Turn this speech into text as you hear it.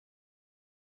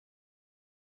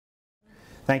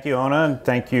Thank you, Ona, and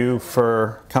thank you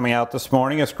for coming out this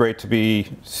morning. It's great to be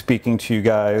speaking to you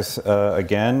guys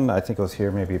again. I think I was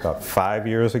here maybe about 5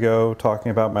 years ago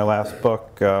talking about my last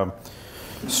book,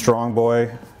 Strong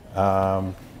Boy.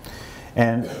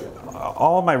 And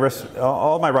all my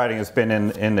writing has been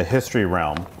in the history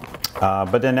realm.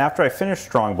 But then after I finished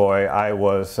Strong Boy, I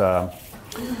was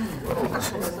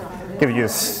giving you a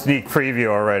sneak preview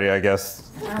already, I guess.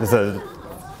 This is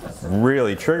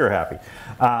really trigger happy.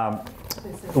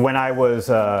 When I was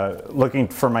looking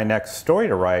for my next story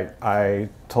to write, I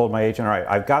told my agent, all right,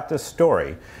 I've got this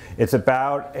story. It's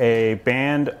about a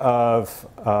band of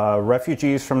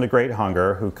refugees from the Great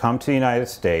Hunger who come to the United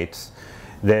States.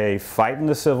 They fight in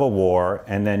the Civil War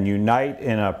and then unite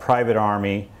in a private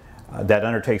army that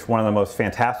undertakes one of the most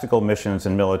fantastical missions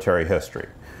in military history,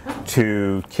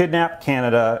 to kidnap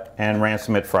Canada and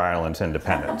ransom it for Ireland's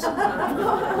independence.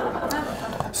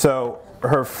 So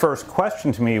her first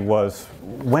question to me was,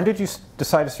 when did you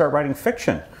decide to start writing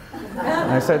fiction?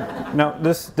 And I said, no,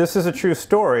 this is a true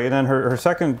story. And then her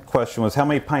second question was, how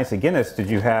many pints of Guinness did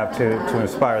you have to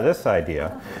inspire this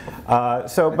idea?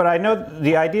 But I know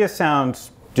the idea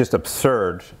sounds just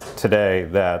absurd today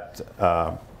that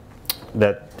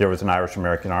there was an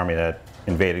Irish-American army that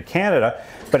invaded Canada,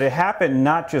 but it happened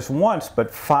not just once,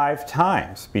 but 5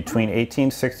 times between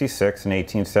 1866 and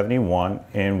 1871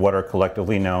 in what are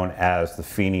collectively known as the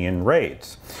Fenian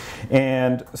Raids.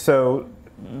 And so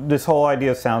this whole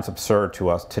idea sounds absurd to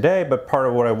us today, but part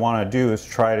of what I want to do is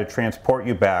try to transport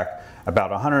you back about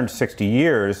 160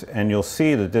 years, and you'll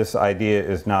see that this idea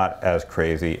is not as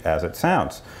crazy as it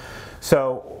sounds.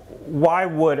 So why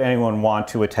would anyone want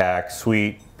to attack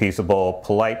sweet, peaceable,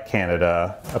 polite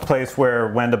Canada, a place where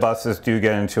when the buses do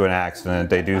get into an accident,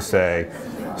 they do say,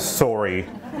 sorry.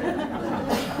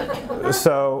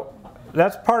 So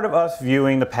that's part of us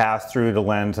viewing the past through the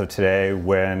lens of today,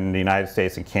 when the United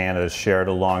States and Canada share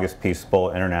the longest peaceable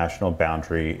international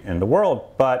boundary in the world.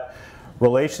 But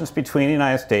relations between the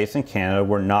United States and Canada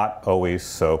were not always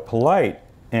so polite.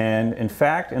 And in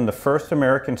fact, in the first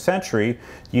American century,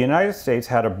 the United States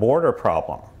had a border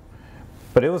problem,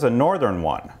 but it was a northern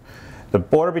one. The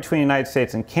border between the United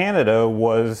States and Canada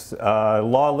was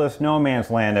lawless no man's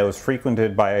land that was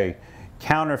frequented by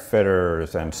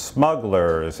counterfeiters and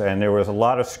smugglers, and there was a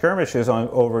lot of skirmishes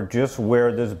over just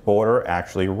where this border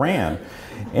actually ran.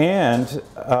 And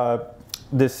the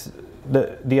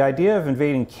idea of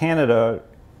invading Canada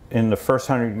in the first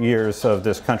 100 years of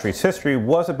this country's history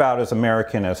was about as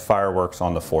American as fireworks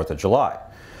on the 4th of July.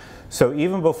 So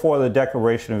even before the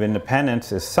Declaration of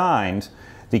Independence is signed,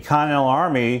 the Continental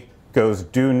Army goes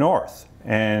due north,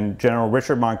 and General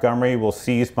Richard Montgomery will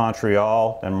seize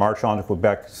Montreal and march on to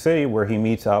Quebec City, where he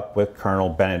meets up with Colonel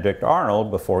Benedict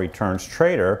Arnold before he turns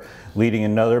traitor, leading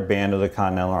another band of the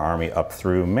Continental Army up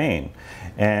through Maine.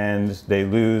 And they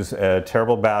lose a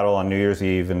terrible battle on New Year's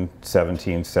Eve in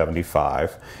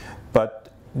 1775. But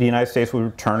the United States would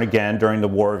return again during the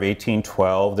War of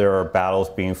 1812. There are battles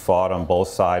being fought on both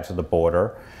sides of the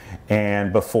border.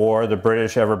 And before the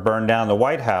British ever burned down the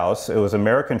White House, it was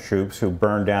American troops who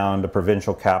burned down the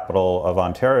provincial capital of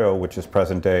Ontario, which is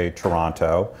present-day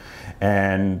Toronto.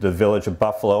 And the village of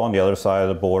Buffalo on the other side of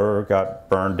the border got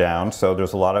burned down, so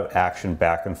there's a lot of action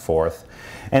back and forth.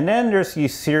 And then there's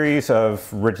these series of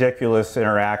ridiculous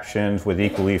interactions with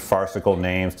equally farcical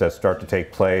names that start to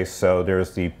take place. So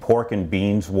there's the Pork and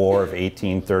Beans War of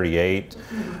 1838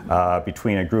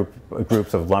 between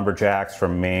groups of lumberjacks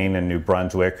from Maine and New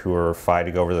Brunswick who are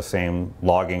fighting over the same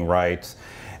logging rights.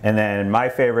 And then my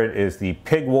favorite is the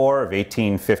Pig War of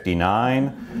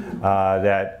 1859,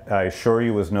 that I assure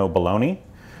you was no baloney.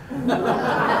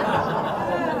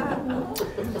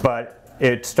 But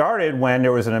it started when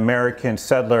there was an American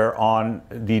settler on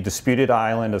the disputed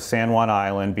island of San Juan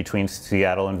Island between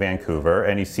Seattle and Vancouver,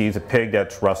 and he sees a pig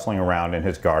that's rustling around in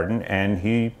his garden, and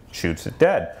he shoots it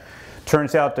dead.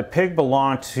 Turns out the pig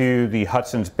belonged to the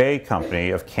Hudson's Bay Company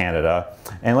of Canada,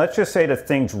 and let's just say that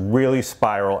things really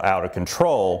spiral out of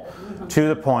control to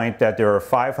the point that there are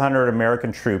 500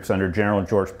 American troops under General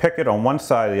George Pickett on one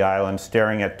side of the island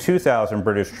staring at 2,000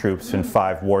 British troops and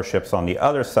 5 warships on the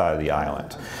other side of the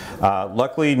island.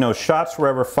 Luckily, no shots were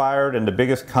ever fired, and the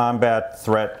biggest combat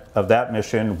threat of that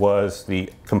mission was the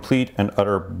complete and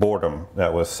utter boredom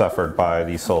that was suffered by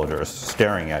these soldiers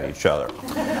staring at each other.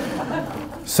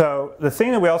 So the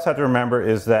thing that we also have to remember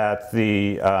is that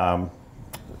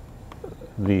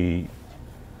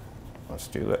let's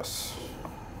do this.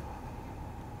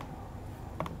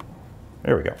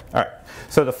 There we go. All right.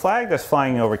 So the flag that's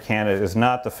flying over Canada is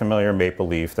not the familiar maple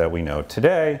leaf that we know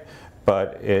today,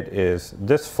 but it is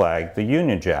this flag, the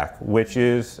Union Jack, which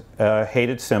is a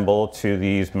hated symbol to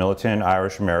these militant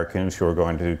Irish Americans who are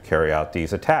going to carry out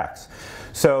these attacks.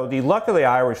 So the luck of the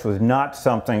Irish was not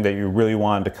something that you really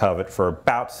wanted to covet for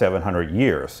about 700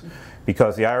 years,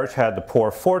 because the Irish had the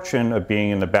poor fortune of being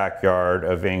in the backyard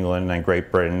of England and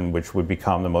Great Britain, which would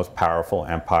become the most powerful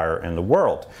empire in the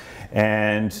world.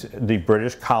 And the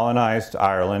British colonized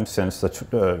Ireland since the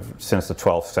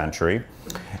 12th century.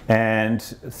 And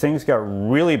things got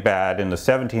really bad in the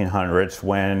 1700s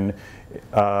when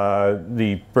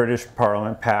the British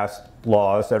Parliament passed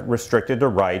laws that restricted the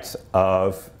rights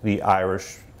of the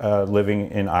Irish living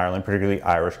in Ireland, particularly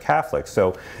Irish Catholics.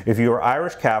 So if you were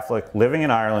Irish Catholic living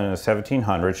in Ireland in the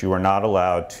 1700s, you were not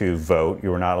allowed to vote, you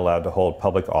were not allowed to hold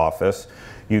public office.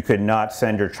 You could not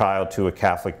send your child to a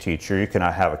Catholic teacher. You could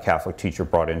not have a Catholic teacher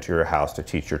brought into your house to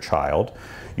teach your child.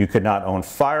 You could not own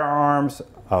firearms,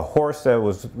 a horse that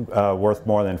was worth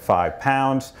more than 5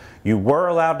 pounds. You were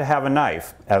allowed to have a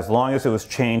knife as long as it was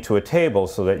chained to a table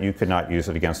so that you could not use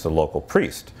it against the local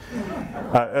priest.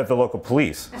 The local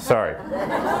police, sorry.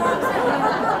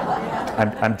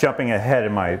 I'm jumping ahead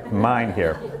in my mind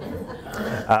here.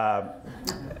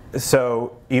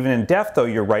 So even in death, though,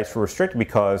 your rights were restricted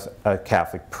because a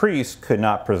Catholic priest could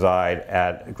not preside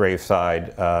at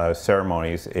graveside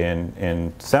ceremonies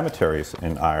in cemeteries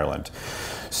in Ireland.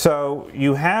 So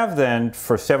you have then,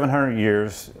 for 700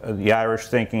 years, the Irish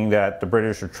thinking that the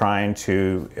British are trying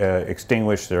to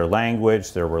extinguish their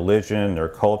language, their religion, their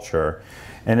culture.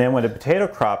 And then when the potato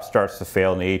crop starts to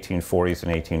fail in the 1840s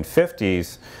and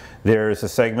 1850s, there's a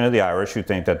segment of the Irish who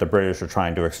think that the British are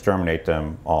trying to exterminate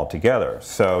them altogether.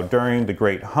 So during the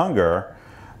Great Hunger,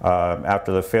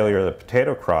 after the failure of the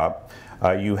potato crop,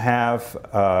 you have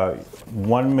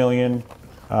 1 million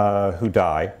who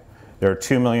die. There are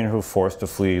 2 million who are forced to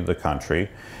flee the country.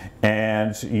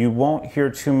 And you won't hear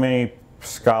too many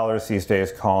scholars these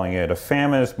days calling it a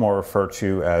famine. It's more referred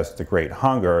to as the Great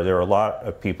Hunger. There are a lot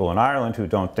of people in Ireland who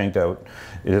don't think that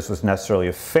this was necessarily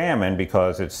a famine,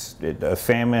 because a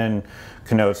famine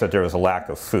connotes that there was a lack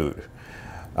of food.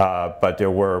 But there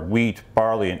were wheat,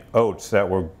 barley, and oats that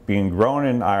were being grown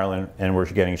in Ireland and were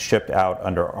getting shipped out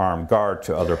under armed guard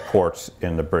to other ports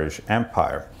in the British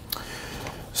Empire.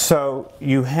 So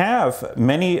you have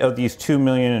many of these 2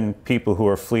 million people who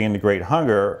are fleeing the Great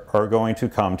Hunger are going to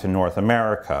come to North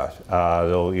America.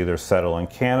 They'll either settle in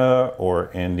Canada or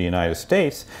in the United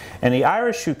States. And the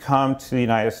Irish who come to the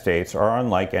United States are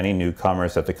unlike any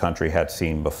newcomers that the country had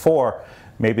seen before.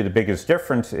 Maybe the biggest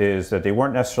difference is that they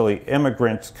weren't necessarily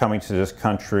immigrants coming to this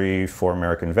country for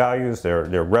American values. They're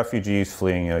refugees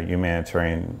fleeing a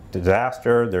humanitarian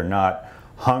disaster. They're not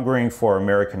hungering for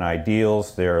American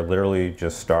ideals. They're literally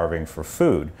just starving for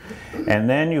food. And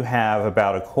then you have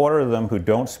about a quarter of them who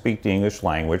don't speak the English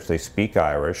language. They speak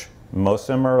Irish. Most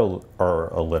of them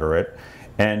are illiterate.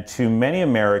 And to many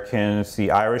Americans,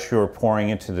 the Irish who are pouring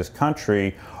into this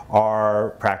country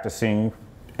are practicing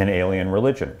an alien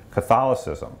religion,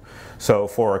 Catholicism. So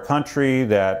for a country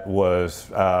that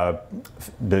was,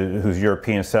 whose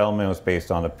European settlement was based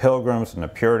on the Pilgrims and the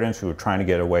Puritans who were trying to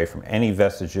get away from any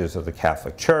vestiges of the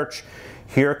Catholic Church,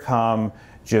 here come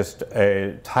just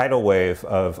a tidal wave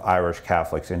of Irish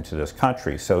Catholics into this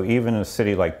country. So even in a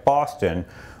city like Boston,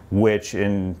 which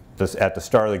at the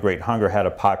start of the Great Hunger had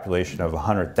a population of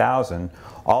 100,000,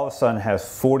 all of a sudden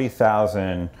has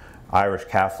 40,000 Irish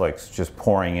Catholics just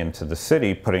pouring into the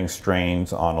city, putting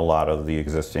strains on a lot of the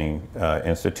existing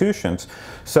institutions.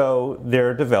 So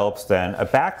there develops then a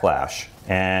backlash,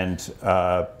 and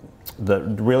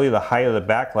really the height of the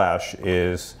backlash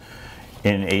is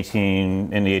in the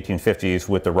 1850s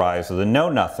with the rise of the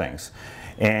Know-Nothings.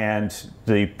 And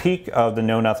the peak of the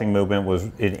Know-Nothing movement was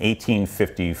in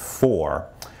 1854.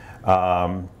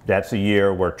 That's a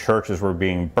year where churches were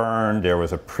being burned. There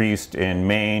was a priest in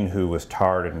Maine who was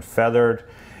tarred and feathered.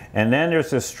 And then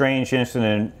there's this strange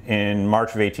incident in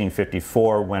March of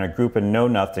 1854 when a group of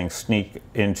Know-Nothings sneak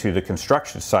into the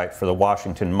construction site for the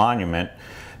Washington Monument.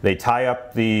 They tie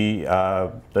up the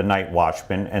night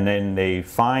watchman, and then they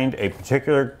find a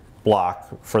particular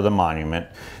block for the monument.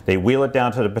 They wheel it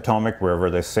down to the Potomac River,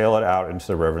 they sail it out into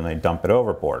the river, and they dump it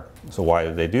overboard. So why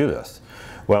did they do this?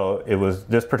 Well,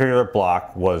 this particular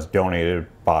block was donated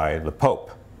by the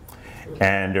Pope.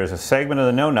 And there's a segment of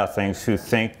the Know-Nothings who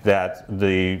think that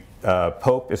the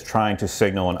Pope is trying to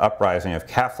signal an uprising of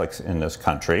Catholics in this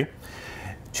country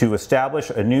to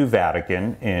establish a new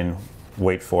Vatican in,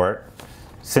 wait for it,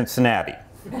 Cincinnati.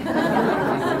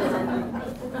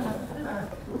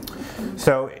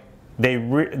 So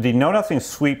the Know-Nothings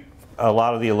sweep a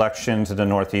lot of the elections in the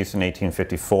Northeast in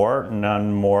 1854,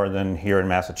 none more than here in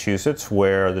Massachusetts,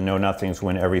 where the Know-Nothings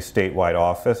win every statewide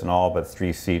office and all but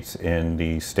 3 seats in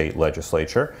the state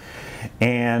legislature.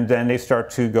 And then they start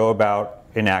to go about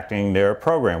enacting their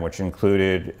program, which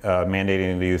included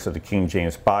mandating the use of the King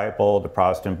James Bible, the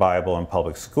Protestant Bible in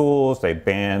public schools. They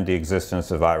banned the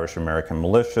existence of Irish American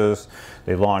militias.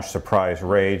 They launched surprise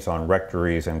raids on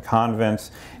rectories and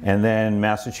convents. And then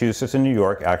Massachusetts and New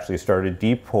York actually started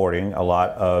deporting a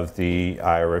lot of the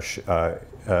Irish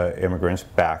immigrants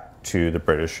back to the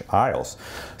British Isles.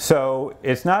 So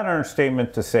it's not an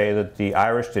understatement to say that the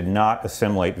Irish did not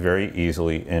assimilate very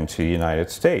easily into the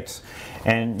United States.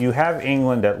 And you have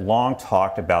England that long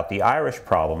talked about the Irish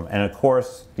problem. And of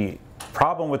course, the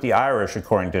problem with the Irish,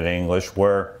 according to the English,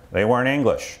 were they weren't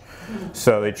English.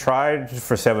 So they tried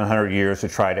for 700 years to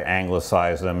try to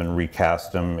anglicize them and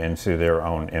recast them into their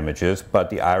own images.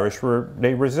 But the Irish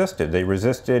they resisted. They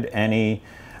resisted any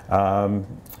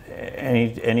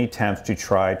attempts to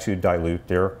try to dilute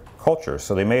their culture.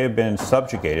 So they may have been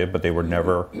subjugated, but they were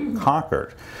never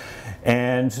conquered.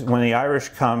 And when the Irish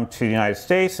come to the United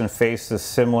States and face this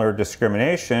similar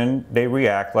discrimination, they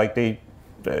react like they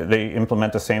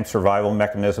implement the same survival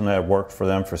mechanism that had worked for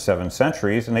them for 7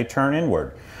 centuries, and they turn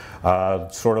inward.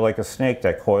 Sort of like a snake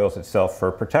that coils itself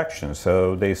for protection.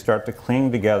 So they start to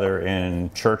cling together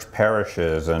in church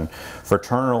parishes and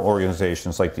fraternal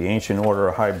organizations like the Ancient Order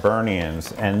of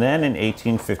Hibernians. And then in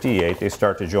 1858, they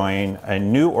start to join a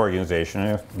new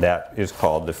organization that is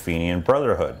called the Fenian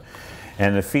Brotherhood.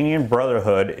 And the Fenian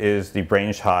Brotherhood is the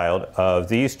brainchild of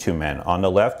these 2 men. On the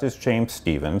left is James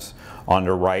Stephens, on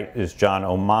the right is John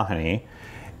O'Mahony.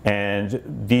 And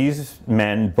these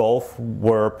men both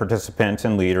were participants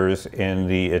and leaders in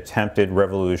the attempted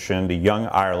revolution, the Young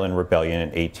Ireland Rebellion in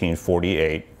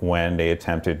 1848, when they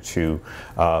attempted to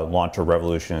launch a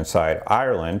revolution inside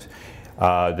Ireland.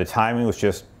 The timing was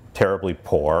just terribly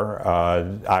poor.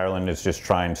 Ireland is just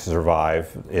trying to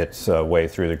survive its way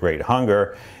through the Great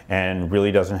Hunger and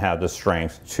really doesn't have the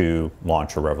strength to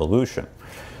launch a revolution.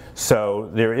 So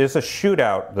there is a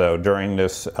shootout, though, during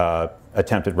this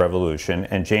attempted revolution,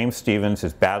 and James Stephens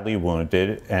is badly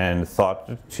wounded and thought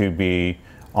to be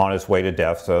on his way to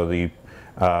death. So the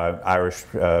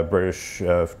British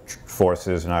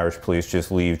forces and Irish police just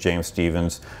leave James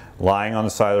Stephens lying on the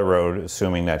side of the road,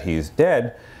 assuming that he's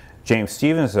dead. James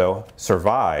Stephens, though,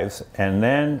 survives and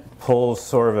then pulls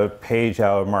sort of a page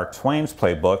out of Mark Twain's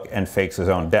playbook and fakes his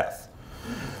own death.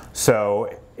 So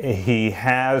he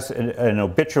has an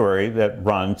obituary that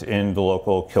runs in the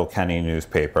local Kilkenny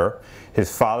newspaper.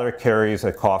 His father carries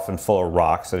a coffin full of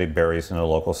rocks that he buries in a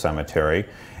local cemetery.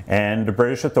 And the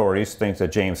British authorities think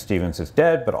that James Stephens is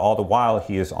dead, but all the while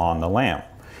he is on the lam.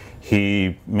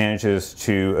 He manages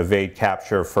to evade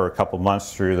capture for a couple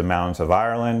months through the mountains of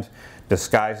Ireland,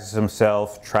 disguises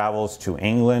himself, travels to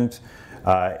England,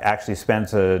 actually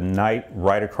spends a night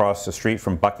right across the street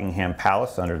from Buckingham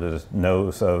Palace under the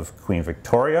nose of Queen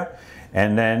Victoria,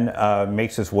 and then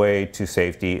makes his way to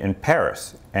safety in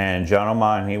Paris. And John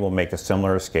O'Mahony will make a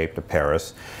similar escape to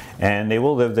Paris, and they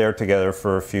will live there together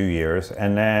for a few years.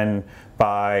 And then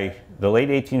by the late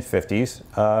 1850s,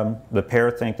 the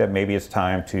pair think that maybe it's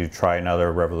time to try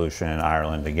another revolution in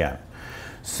Ireland again.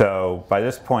 So by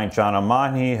this point, John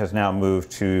O'Mahony has now moved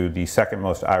to the 2nd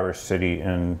most Irish city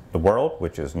in the world,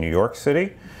 which is New York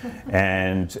City.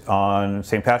 And on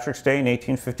St. Patrick's Day in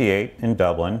 1858 in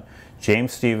Dublin,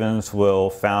 James Stephens will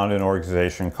found an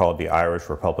organization called the Irish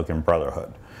Republican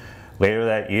Brotherhood. Later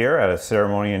that year, at a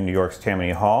ceremony in New York's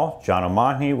Tammany Hall, John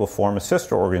O'Mahony will form a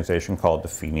sister organization called the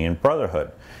Fenian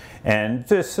Brotherhood. And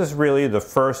this is really the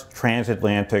first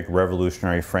transatlantic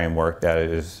revolutionary framework that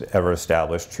is ever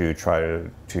established to try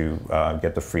to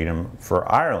get the freedom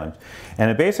for Ireland.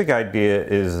 And the basic idea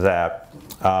is that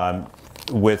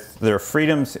with their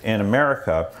freedoms in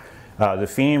America, the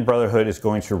Fenian Brotherhood is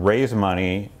going to raise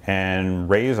money and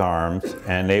raise arms,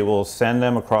 and they will send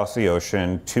them across the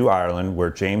ocean to Ireland, where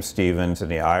James Stephens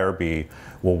and the IRB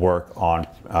will work on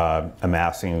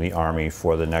amassing the army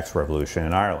for the next revolution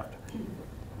in Ireland.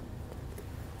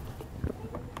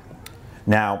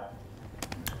 Now,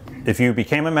 if you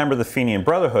became a member of the Fenian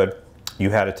Brotherhood, you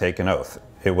had to take an oath.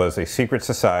 It was a secret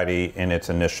society in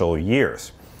its initial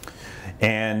years.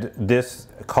 And this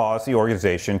caused the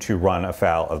organization to run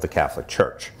afoul of the Catholic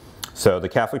Church. So the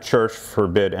Catholic Church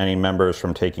forbid any members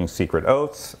from taking secret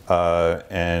oaths,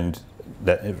 and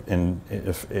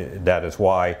that is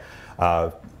why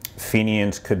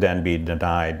Fenians could then be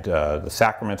denied the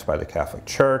sacraments by the Catholic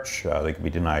Church. They could be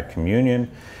denied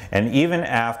communion. And even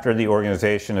after the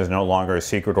organization is no longer a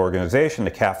secret organization,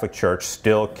 the Catholic Church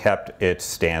still kept its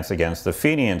stance against the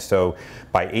Fenians. So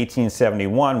by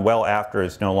 1871, well after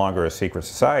it's no longer a secret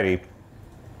society,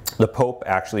 the Pope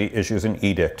actually issues an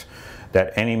edict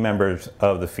that any members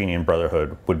of the Fenian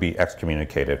Brotherhood would be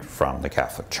excommunicated from the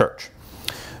Catholic Church.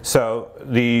 So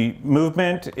the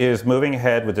movement is moving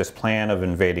ahead with this plan of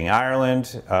invading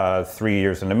Ireland, 3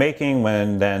 years in the making,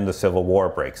 when then the Civil War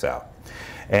breaks out.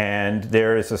 And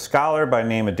there is a scholar by the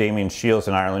name of Damien Shields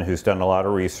in Ireland who's done a lot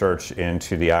of research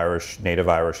into the native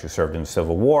Irish who served in the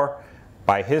Civil War.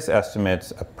 By his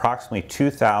estimates, approximately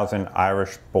 2,000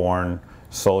 Irish-born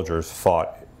soldiers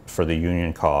fought for the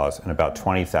Union cause and about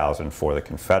 20,000 for the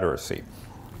Confederacy.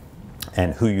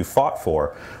 And who you fought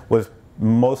for was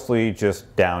mostly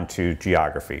just down to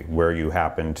geography, where you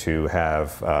happen to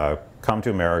have come to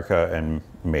America and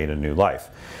made a new life.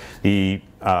 The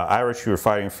Irish who are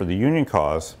fighting for the Union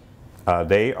cause,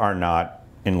 they are not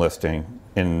enlisting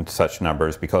in such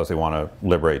numbers because they want to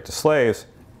liberate the slaves.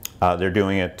 They're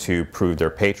doing it to prove their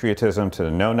patriotism to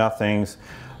the know-nothings.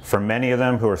 For many of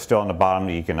them who are still on the bottom of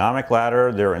the economic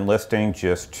ladder, they're enlisting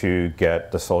just to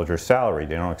get the soldier's salary.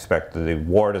 They don't expect that the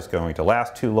war is going to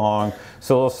last too long,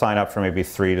 so they'll sign up for maybe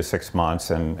 3 to 6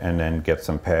 months and then get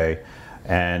some pay.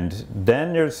 And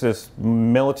then there's this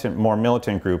more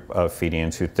militant group of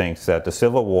Fenians who thinks that the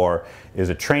Civil War is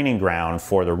a training ground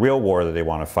for the real war that they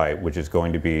want to fight, which is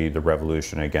going to be the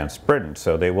revolution against Britain.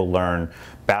 So they will learn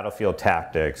battlefield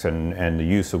tactics and the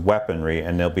use of weaponry,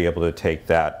 and they'll be able to take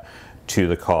that to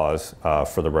the cause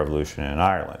for the revolution in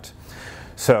Ireland.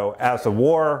 So as the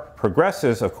war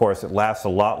progresses, of course, it lasts a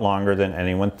lot longer than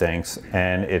anyone thinks,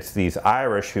 and it's these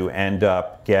Irish who end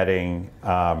up getting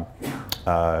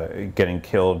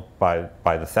killed by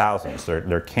the thousands.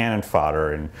 They're cannon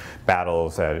fodder in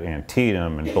battles at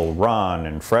Antietam and Bull Run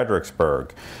and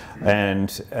Fredericksburg.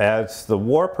 And as the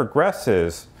war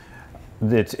progresses,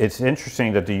 it's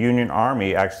interesting that the Union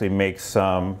Army actually makes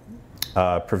some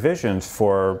provisions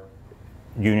for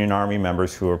Union Army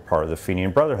members who are part of the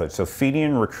Fenian Brotherhood. So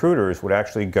Fenian recruiters would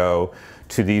actually go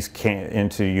to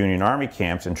into Union Army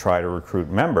camps and try to recruit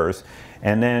members.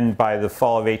 And then by the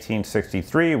fall of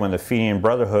 1863, when the Fenian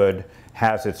Brotherhood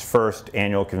has its first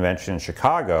annual convention in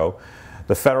Chicago,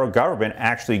 the federal government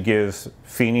actually gives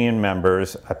Fenian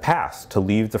members a pass to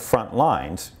leave the front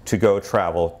lines to go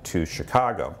travel to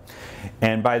Chicago.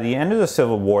 And by the end of the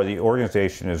Civil War, the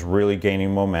organization is really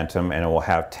gaining momentum, and it will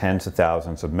have tens of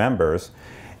thousands of members.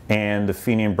 And the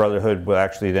Fenian Brotherhood will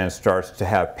actually then start to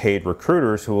have paid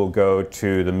recruiters who will go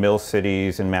to the mill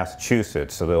cities in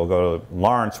Massachusetts. So they'll go to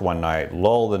Lawrence one night,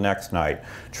 Lowell the next night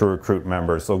to recruit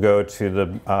members. They'll go to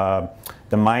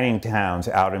the mining towns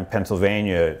out in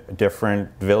Pennsylvania, a different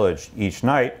village each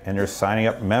night, and they're signing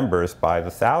up members by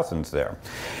the thousands there.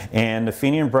 And the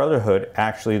Fenian Brotherhood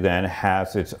actually then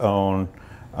has its own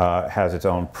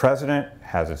president,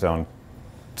 has its own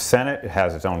Senate, it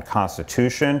has its own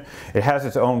constitution, it has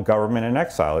its own government in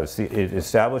exile. It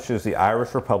establishes the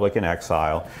Irish Republic in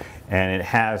exile, and it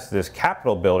has this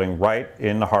Capitol building right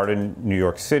in the heart of New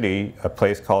York City, a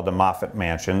place called the Moffett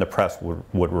Mansion. The press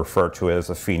would refer to it as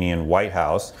the Fenian White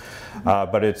House,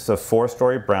 but it's a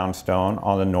 4-story brownstone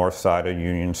on the north side of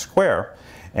Union Square.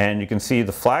 And you can see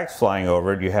the flags flying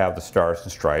over it. You have the stars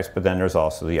and stripes, but then there's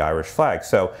also the Irish flag.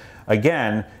 So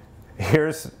again,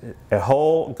 here's a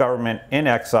whole government in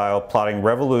exile plotting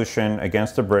revolution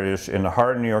against the British in the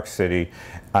heart of New York City,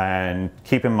 and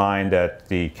keep in mind that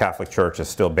the Catholic Church is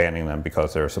still banning them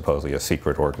because they're supposedly a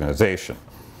secret organization.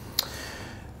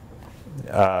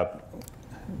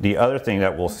 The other thing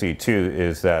that we'll see too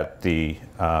is that the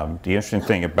interesting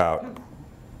thing about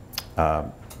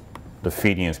the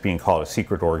Fenians being called a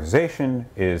secret organization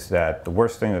is that the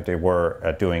worst thing that they were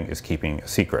at doing is keeping a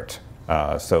secret.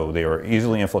 So they were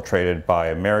easily infiltrated by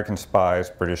American spies,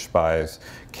 British spies,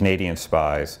 Canadian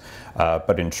spies,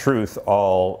 but in truth,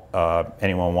 all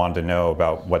anyone wanted to know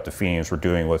about what the Fenians were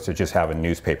doing was to just have a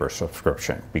newspaper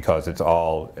subscription, because it's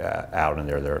all out in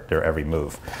their every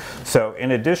move. So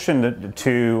in addition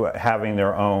to having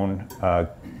their own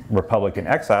republic in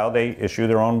exile, they issue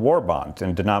their own war bonds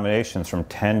in denominations from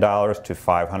 $10 to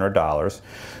 $500.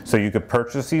 So you could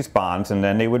purchase these bonds, and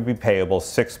then they would be payable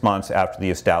 6 months after the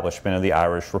establishment of the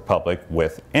Irish Republic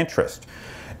with interest.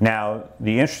 Now,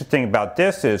 the interesting thing about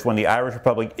this is when the Irish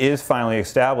Republic is finally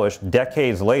established,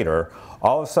 decades later,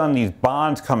 all of a sudden these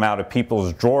bonds come out of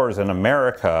people's drawers in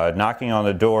America, knocking on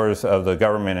the doors of the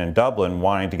government in Dublin,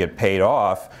 wanting to get paid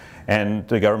off. And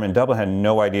the government in Dublin had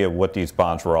no idea what these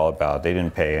bonds were all about. They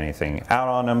didn't pay anything out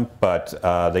on them, but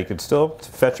they could still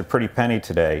fetch a pretty penny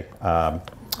today on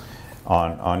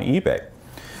eBay.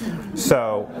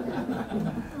 So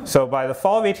by the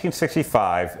fall of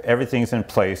 1865, everything's in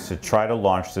place to try to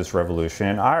launch this revolution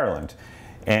in Ireland.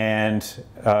 And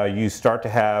you start to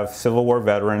have Civil War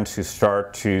veterans who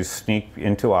start to sneak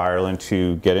into Ireland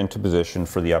to get into position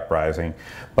for the uprising.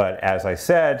 But as I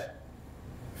said,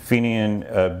 Fenian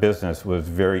business was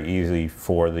very easy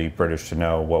for the British to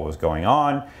know what was going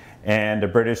on, and the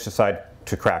British decide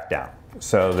to crack down.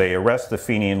 So they arrest the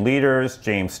Fenian leaders.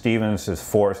 James Stephens is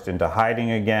forced into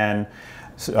hiding again.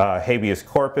 Habeas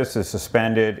corpus is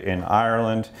suspended in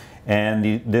Ireland,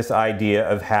 and this idea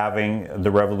of having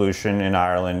the revolution in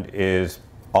Ireland is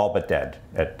all but dead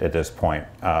at this point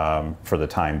for the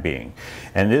time being.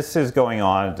 And this is going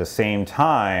on at the same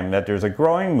time that there's a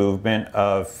growing movement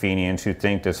of Fenians who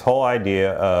think this whole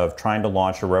idea of trying to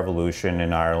launch a revolution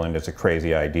in Ireland is a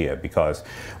crazy idea because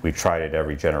we've tried it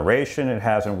every generation, it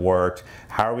hasn't worked.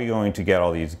 How are we going to get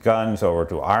all these guns over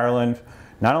to Ireland?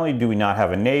 Not only do we not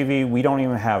have a navy, we don't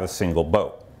even have a single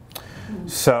boat.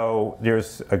 So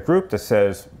there's a group that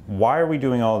says, why are we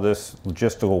doing all this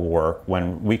logistical work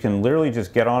when we can literally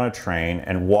just get on a train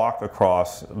and walk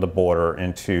across the border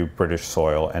into British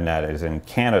soil, and that is in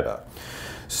Canada.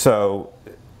 So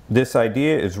this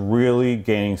idea is really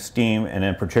gaining steam, and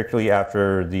then particularly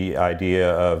after the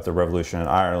idea of the revolution in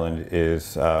Ireland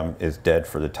is dead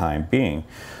for the time being.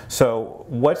 So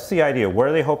what's the idea? What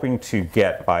are they hoping to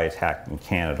get by attacking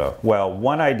Canada? Well,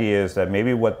 one idea is that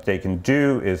maybe what they can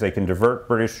do is they can divert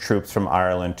British troops from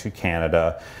Ireland to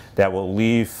Canada that will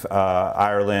leave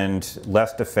Ireland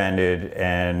less defended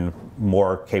and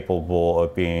more capable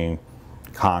of being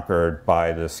conquered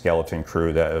by the skeleton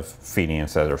crew of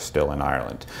Fenians that are still in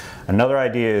Ireland. Another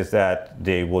idea is that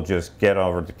they will just get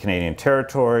over the Canadian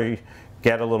territory,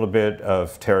 get a little bit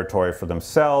of territory for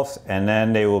themselves, and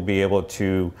then they will be able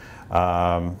to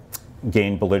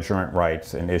gain belligerent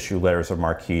rights and issue letters of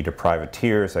marque to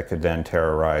privateers that could then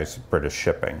terrorize British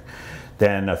shipping.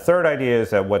 Then a third idea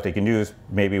is that what they can do is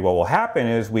maybe what will happen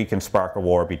is we can spark a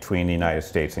war between the United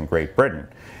States and Great Britain.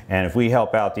 And if we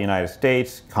help out the United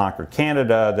States conquer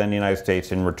Canada, then the United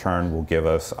States in return will give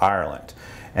us Ireland.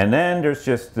 And then there's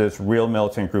just this real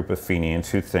militant group of Fenians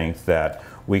who think that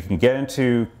we can get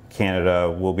into Canada,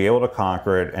 we'll be able to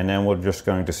conquer it, and then we're just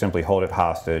going to simply hold it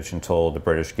hostage until the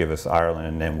British give us Ireland,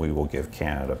 and then we will give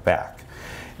Canada back.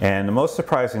 And the most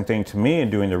surprising thing to me in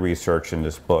doing the research in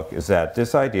this book is that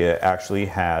this idea actually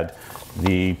had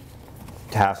the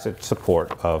tacit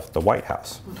support of the White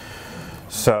House.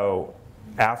 So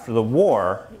after the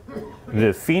war,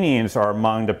 the Fenians are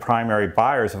among the primary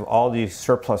buyers of all these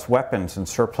surplus weapons and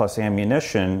surplus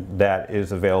ammunition that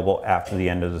is available after the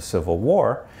end of the Civil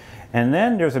War. And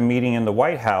then there's a meeting in the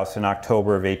White House in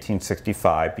October of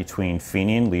 1865 between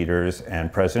Fenian leaders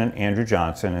and President Andrew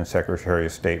Johnson and Secretary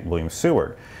of State William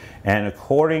Seward. And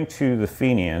according to the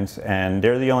Fenians, and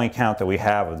they're the only account that we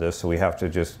have of this, so we have to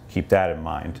just keep that in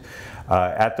mind.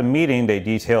 At the meeting, they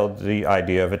detailed the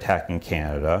idea of attacking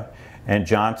Canada, and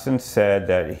Johnson said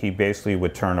that he basically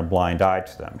would turn a blind eye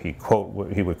to them.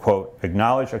 He would, quote,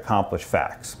 acknowledge accomplished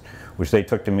facts, which they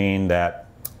took to mean that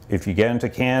if you get into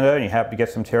Canada and you have to get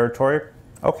some territory,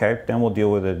 okay, then we'll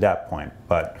deal with it at that point.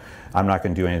 But I'm not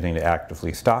going to do anything to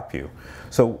actively stop you.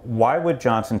 So why would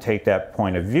Johnson take that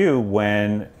point of view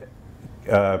when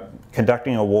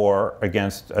conducting a war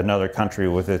against another country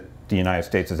with the United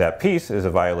States is at peace is a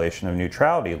violation of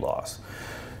neutrality laws?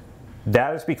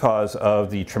 That is because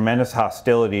of the tremendous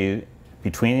hostility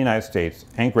between the United States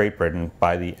and Great Britain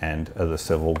by the end of the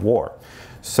Civil War.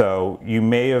 So you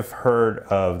may have heard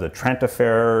of the Trent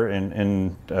Affair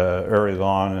early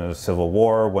on in the Civil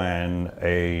War when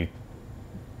a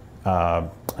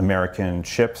American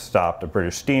ship stopped a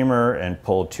British steamer and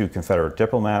pulled 2 Confederate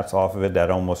diplomats off of it.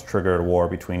 That almost triggered a war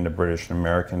between the British and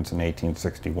Americans in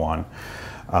 1861.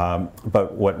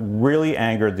 But what really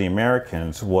angered the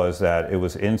Americans was that it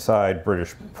was inside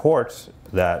British ports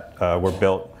that were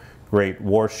built great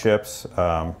warships,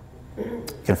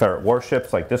 Confederate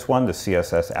warships like this one, the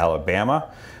CSS Alabama,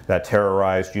 that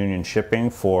terrorized Union shipping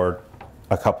for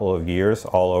a couple of years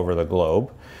all over the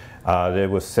globe. It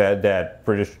was said that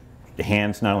British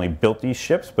hands not only built these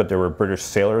ships, but there were British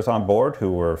sailors on board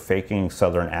who were faking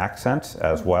Southern accents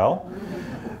as well.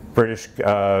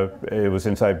 It was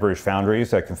inside British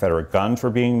foundries that Confederate guns were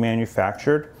being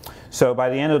manufactured. So by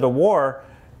the end of the war,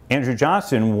 Andrew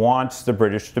Johnson wants the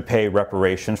British to pay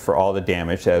reparations for all the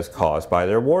damage that is caused by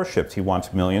their warships. He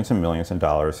wants millions and millions of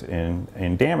dollars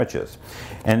in damages.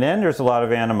 And then there's a lot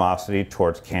of animosity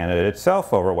towards Canada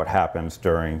itself over what happens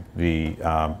during the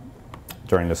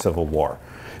Civil War,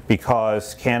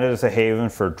 because Canada is a haven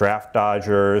for draft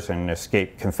dodgers and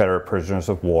escaped Confederate prisoners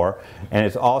of war, and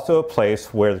it's also a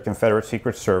place where the Confederate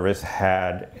Secret Service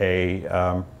had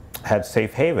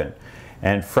safe haven.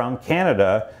 And from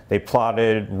Canada, they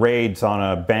plotted raids on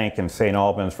a bank in St.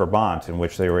 Albans, Vermont, in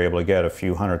which they were able to get a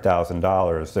few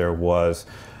 $100,000. There was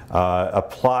a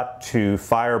plot to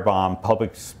firebomb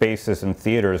public spaces and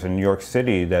theaters in New York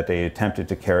City that they attempted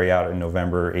to carry out in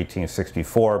November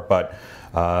 1864, but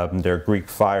their Greek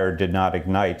fire did not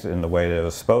ignite in the way that it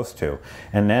was supposed to.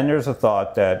 And then there's a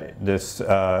thought that this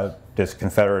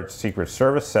Confederate Secret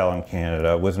Service cell in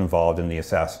Canada was involved in the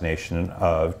assassination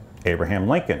of Abraham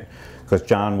Lincoln, because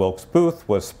John Wilkes Booth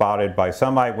was spotted by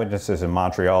some eyewitnesses in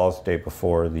Montreal the day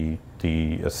before the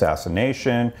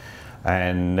assassination.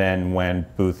 And then when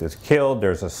Booth is killed,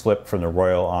 there's a slip from the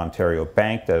Royal Ontario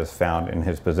Bank that is found in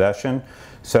his possession.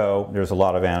 So there's a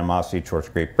lot of animosity towards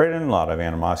Great Britain, a lot of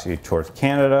animosity towards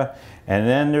Canada, and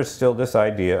then there's still this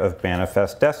idea of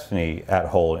manifest destiny at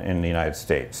hold in the United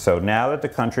States. So now that the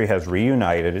country has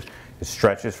reunited, it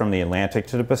stretches from the Atlantic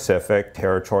to the Pacific,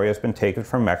 territory has been taken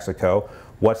from Mexico.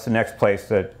 What's the next place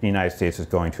that the United States is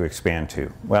going to expand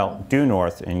to? Well, due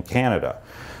north in Canada.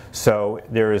 So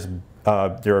there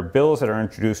are bills that are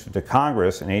introduced into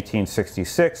Congress in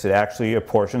 1866 that actually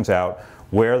apportions out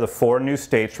where the 4 new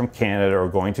states from Canada are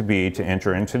going to be to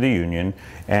enter into the Union,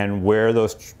 and where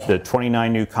the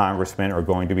 29 new congressmen are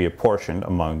going to be apportioned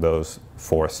among those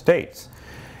 4 states.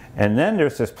 And then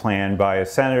there's this plan by a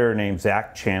senator named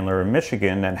Zach Chandler in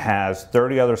Michigan that has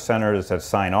 30 other senators that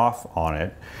sign off on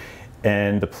it.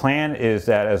 And the plan is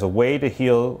that as a way to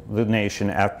heal the nation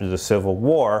after the Civil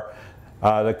War,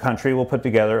 the country will put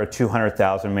together a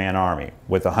 200,000 man army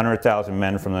with 100,000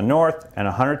 men from the north and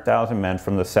 100,000 men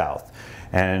from the south.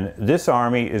 And this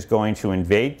army is going to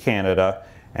invade Canada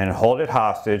and hold it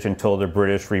hostage until the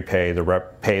British pay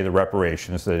the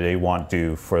reparations that they want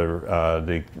due for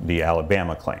the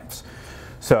Alabama claims.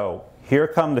 So here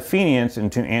come the Fenians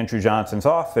into Andrew Johnson's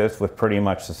office with pretty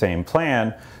much the same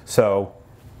plan. So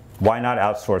why not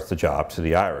outsource the job to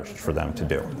the Irish for them to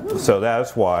do? So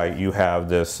that's why you have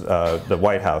this, the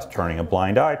White House turning a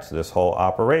blind eye to this whole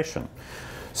operation.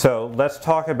 So let's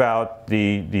talk about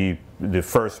the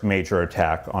first major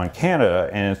attack on Canada,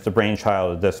 and it's the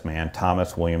brainchild of this man,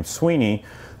 Thomas William Sweeney,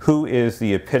 who is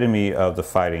the epitome of the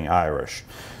Fighting Irish.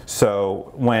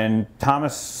 So when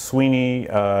Thomas Sweeney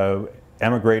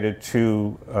emigrated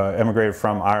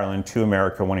from Ireland to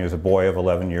America when he was a boy of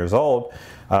 11 years old,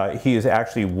 he is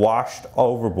actually washed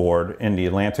overboard in the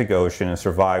Atlantic Ocean and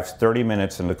survives 30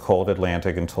 minutes in the cold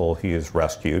Atlantic until he is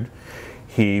rescued.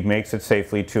 He makes it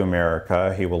safely to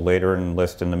America. He will later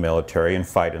enlist in the military and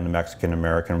fight in the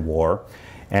Mexican-American War.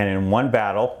 And in one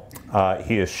battle,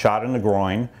 he is shot in the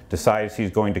groin, decides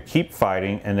he's going to keep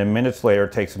fighting, and then minutes later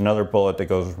takes another bullet that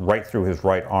goes right through his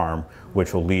right arm,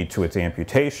 which will lead to its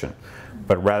amputation.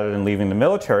 But rather than leaving the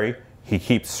military, he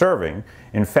keeps serving.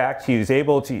 In fact, he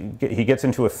gets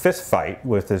into a fist fight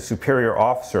with his superior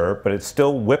officer, but it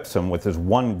still whips him with his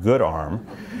one good arm.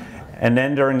 And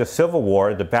then during the Civil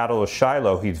War, the Battle of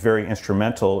Shiloh, he's very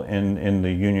instrumental in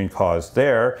the Union cause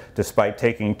there, despite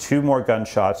taking 2 more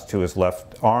gunshots to his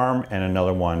left arm and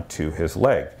another one to his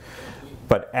leg.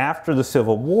 But after the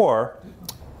Civil War,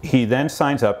 he then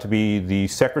signs up to be the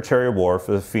Secretary of War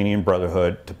for the Fenian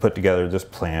Brotherhood to put together this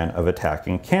plan of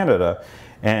attacking Canada.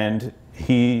 And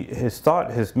his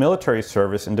military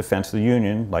service in defense of the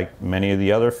Union, like many of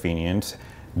the other Fenians,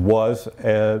 was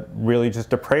really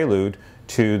just a prelude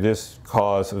to this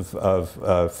cause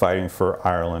of fighting for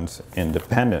Ireland's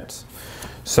independence.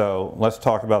 So let's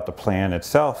talk about the plan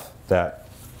itself that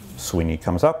Sweeney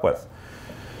comes up with.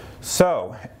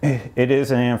 So it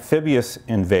is an amphibious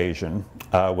invasion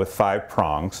with 5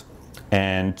 prongs.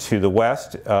 And to the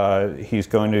west, he's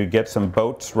going to get some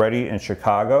boats ready in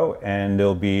Chicago, and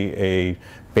there'll be a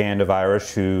band of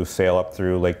Irish who sail up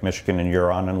through Lake Michigan and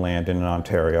Huron and land in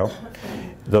Ontario.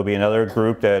 There'll be another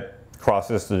group that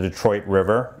crosses the Detroit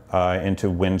River into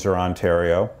Windsor,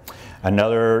 Ontario.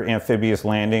 Another amphibious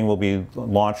landing will be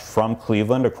launched from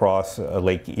Cleveland across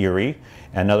Lake Erie.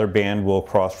 Another band will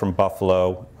cross from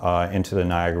Buffalo into the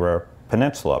Niagara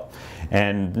Peninsula.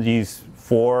 And these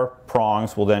 4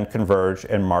 prongs will then converge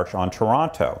and march on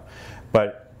Toronto.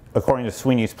 But according to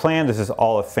Sweeney's plan, this is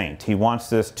all a feint. He wants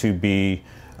this to be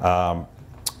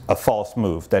a false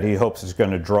move that he hopes is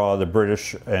going to draw the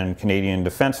British and Canadian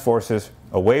Defence Forces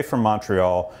away from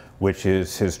Montreal, which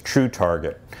is his true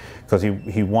target, because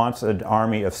he wants an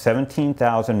army of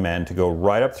 17,000 men to go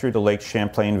right up through the Lake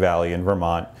Champlain Valley in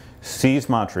Vermont, seize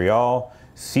Montreal,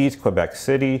 seize Quebec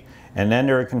City, and then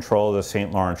they're in control of the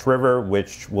St. Lawrence River,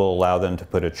 which will allow them to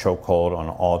put a chokehold on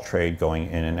all trade going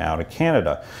in and out of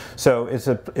Canada. So it's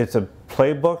a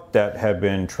playbook that had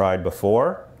been tried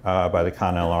before by the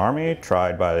Continental Army,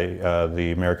 tried by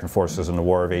the American forces in the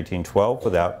War of 1812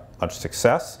 without much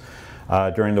success.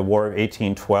 During the War of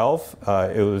 1812,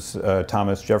 it was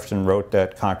Thomas Jefferson wrote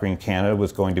that conquering Canada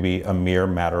was going to be a mere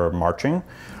matter of marching.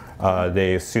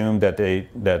 They assumed that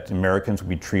that Americans would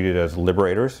be treated as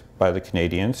liberators by the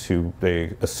Canadians, who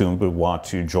they assumed would want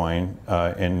to join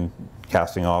in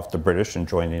casting off the British and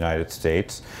join the United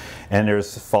States. And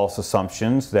there's false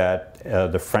assumptions that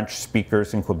the French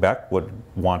speakers in Quebec would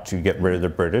want to get rid of the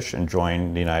British and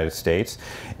join the United States.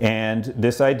 And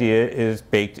this idea is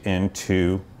baked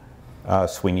into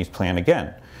Sweeney's plan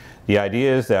again. The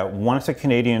idea is that once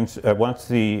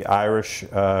the Irish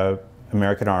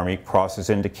American Army crosses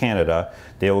into Canada,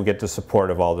 they will get the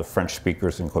support of all the French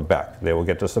speakers in Quebec. They will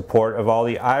get the support of all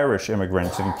the Irish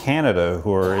immigrants in Canada,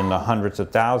 who are in the hundreds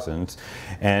of thousands.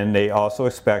 And they also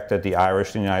expect that the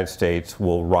Irish in the United States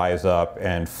will rise up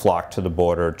and flock to the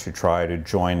border to try to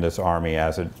join this army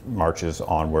as it marches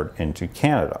onward into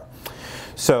Canada.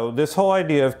 So this whole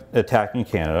idea of attacking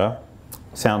Canada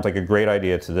sounds like a great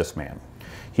idea to this man.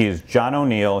 He is John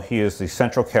O'Neill. He is the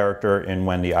central character in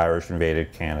When the Irish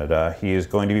Invaded Canada. He is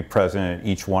going to be present in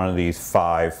each one of these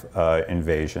 5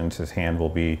 invasions. His hand will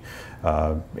be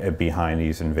behind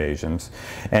these invasions.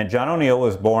 And John O'Neill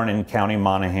was born in County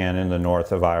Monaghan in the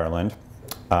north of Ireland.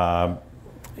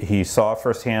 He saw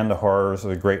firsthand the horrors of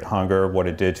the Great Hunger, what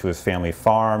it did to his family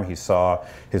farm. He saw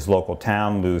his local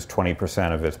town lose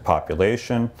 20% of its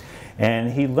population.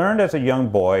 And he learned as a young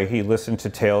boy, he listened to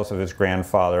tales of his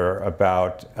grandfather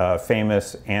about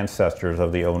famous ancestors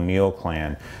of the O'Neill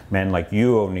clan, men like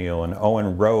Hugh O'Neill and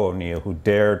Owen Roe O'Neill, who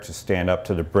dared to stand up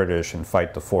to the British and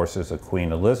fight the forces of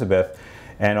Queen Elizabeth.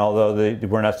 And although they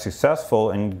were not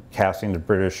successful in casting the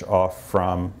British off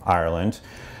from Ireland,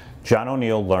 John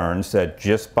O'Neill learns that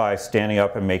just by standing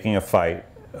up and making a fight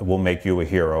will make you a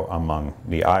hero among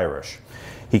the Irish.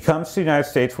 He comes to the United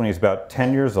States when he's about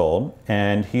 10 years old,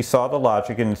 and he saw the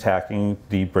logic in attacking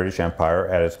the British Empire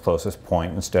at its closest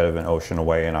point instead of an ocean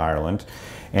away in Ireland.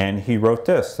 And he wrote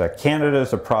this, that Canada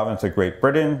is a province of Great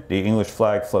Britain, the English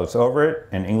flag floats over it,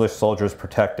 and English soldiers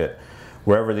protect it.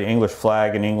 Wherever the English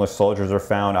flag and English soldiers are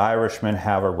found, Irishmen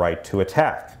have a right to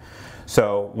attack.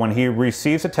 So when he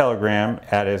receives a telegram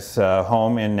at his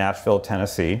home in Nashville,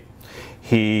 Tennessee,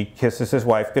 he kisses his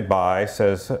wife goodbye,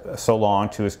 says so long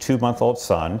to his 2-month-old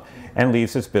son, and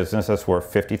leaves his business that's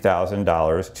worth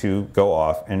 $50,000 to go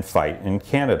off and fight in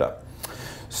Canada.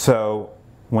 So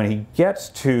when he gets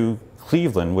to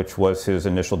Cleveland, which was his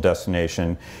initial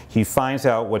destination, he finds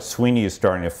out what Sweeney is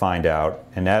starting to find out,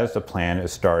 and that is the plan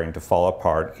is starting to fall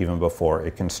apart even before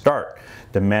it can start.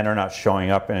 The men are not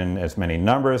showing up in as many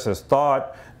numbers as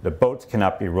thought, the boats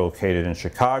cannot be located in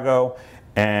Chicago,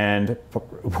 and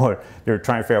they're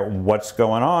trying to figure out what's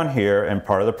going on here, and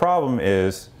part of the problem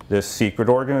is this secret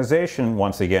organization,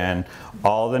 once again,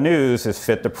 all the news is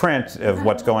fit to print of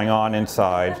what's going on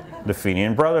inside the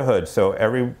Fenian Brotherhood. So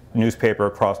every newspaper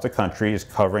across the country is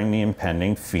covering the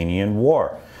impending Fenian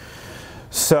War.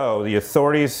 So the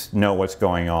authorities know what's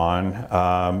going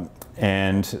on,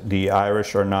 and the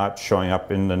Irish are not showing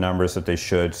up in the numbers that they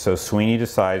should. So Sweeney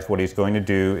decides what he's going to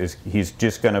do is he's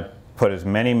just going to put as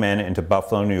many men into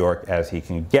Buffalo, New York as he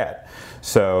can get.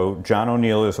 So John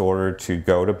O'Neill is ordered to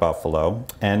go to Buffalo,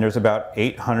 and there's about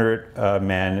 800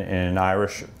 men in an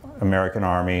Irish American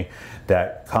army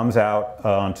that comes out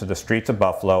onto the streets of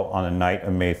Buffalo on the night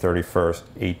of May 31st,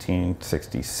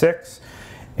 1866.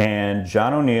 And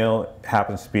John O'Neill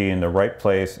happens to be in the right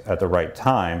place at the right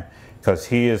time, because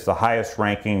he is the highest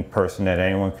ranking person that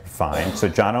anyone could find. So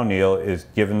John O'Neill is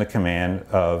given the command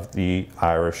of the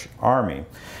Irish Army.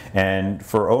 And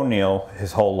for O'Neill,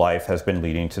 his whole life has been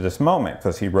leading to this moment,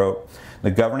 because he wrote,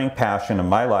 "The governing passion of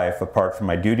my life, apart from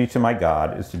my duty to my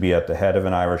God, is to be at the head of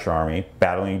an Irish army,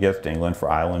 battling against England for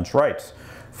Ireland's rights.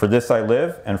 For this I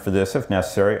live, and for this, if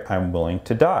necessary, I am willing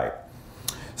to die."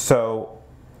 So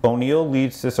O'Neill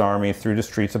leads this army through the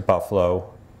streets of Buffalo,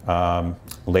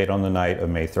 late on the night of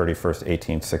May 31st,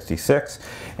 1866.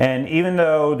 And even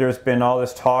though there's been all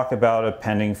this talk about a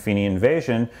pending Fenian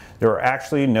invasion, there are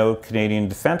actually no Canadian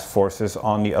Defense Forces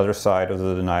on the other side of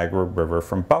the Niagara River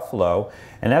from Buffalo.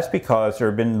 And that's because there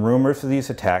have been rumors of these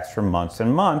attacks for months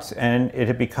and months, and it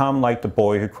had become like the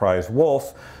boy who cries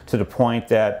wolf, to the point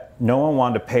that no one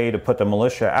wanted to pay to put the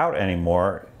militia out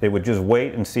anymore. They would just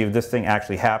wait and see if this thing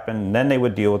actually happened, and then they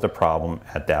would deal with the problem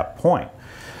at that point.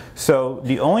 So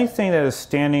the only thing that is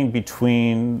standing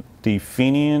between the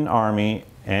Fenian army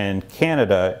and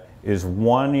Canada is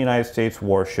one United States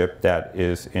warship that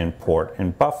is in port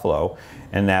in Buffalo,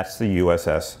 and that's the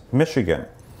USS Michigan.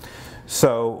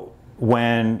 So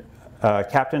when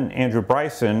Captain Andrew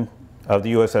Bryson of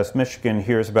the USS Michigan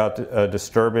hears about a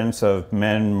disturbance of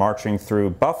men marching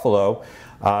through Buffalo,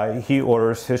 he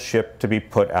orders his ship to be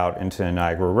put out into the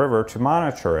Niagara River to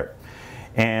monitor it.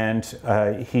 And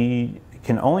he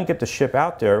can only get the ship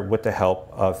out there with the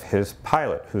help of his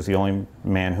pilot, who's the only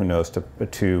man who knows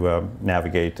to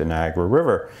navigate the Niagara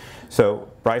River. So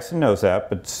Bryson knows that,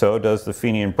 but so does the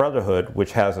Fenian Brotherhood,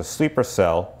 which has a sleeper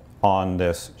cell on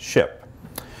this ship.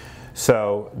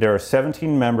 So there are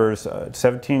 17 members,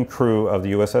 17 crew of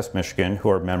the USS Michigan who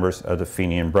are members of the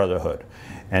Fenian Brotherhood.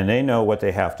 And they know what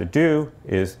they have to do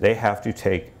is they have to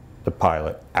take the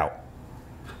pilot out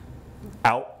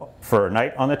for a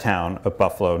night on the town of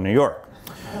Buffalo, New York.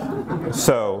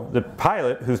 So the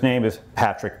pilot, whose name is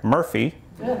Patrick Murphy,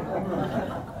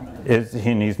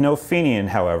 and he's no Fenian,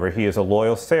 however, he is a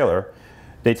loyal sailor.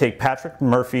 They take Patrick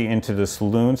Murphy into the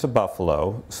saloons of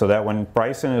Buffalo so that when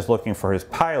Bryson is looking for his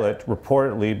pilot,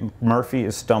 reportedly Murphy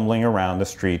is stumbling around the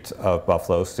streets of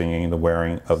Buffalo singing "The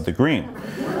Wearing of the Green."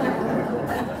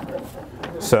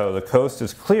 So the coast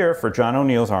is clear for John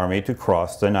O'Neill's army to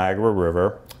cross the Niagara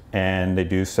River, and they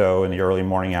do so in the early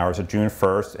morning hours of June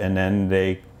 1st, and then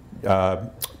they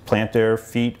plant their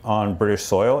feet on British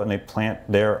soil and they plant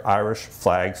their Irish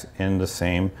flags in the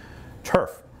same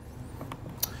turf.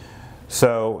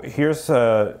 So here's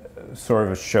sort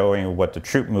of a showing of what the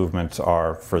troop movements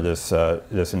are for this,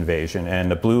 this invasion. And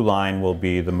the blue line will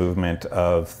be the movement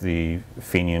of the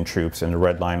Fenian troops, and the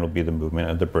red line will be the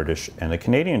movement of the British and the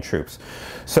Canadian troops.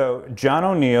 So John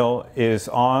O'Neill is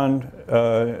on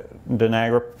the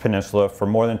Niagara Peninsula for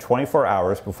more than 24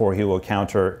 hours before he will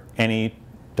encounter any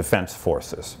defense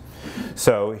forces.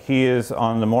 So he is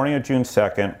on the morning of June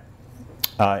 2nd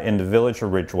in the village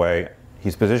of Ridgeway.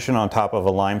 He's positioned on top of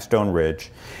a limestone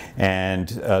ridge, and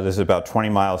this is about 20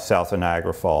 miles south of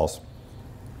Niagara Falls.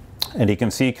 And he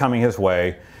can see coming his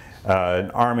way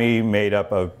an army made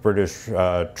up of British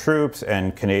troops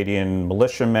and Canadian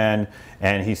militiamen,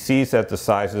 and he sees that the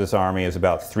size of this army is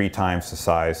about 3 times the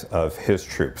size of his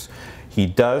troops. He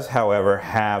does, however,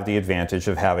 have the advantage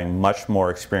of having much more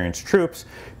experienced troops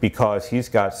because he's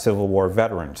got Civil War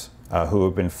veterans who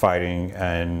have been fighting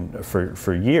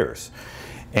for years.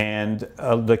 And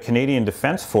the Canadian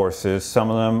Defense Forces,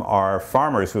 some of them are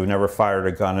farmers who have never fired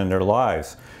a gun in their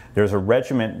lives. There's a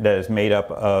regiment that is made up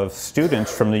of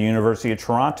students from the University of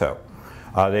Toronto.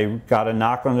 They got a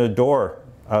knock on the door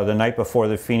the night before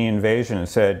the Fenian invasion and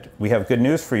said, "We have good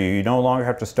news for you. You no longer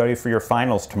have to study for your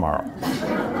finals tomorrow."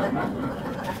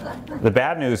 The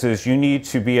bad news is you need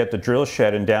to be at the drill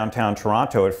shed in downtown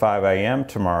Toronto at 5 a.m.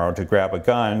 tomorrow to grab a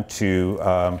gun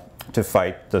to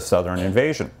fight the Southern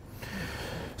invasion.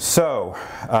 So,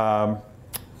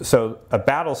 so a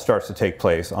battle starts to take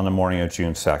place on the morning of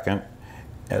June 2nd,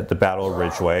 at the Battle of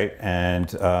Ridgeway, and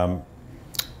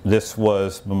this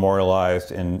was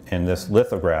memorialized in this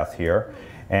lithograph here.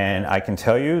 And I can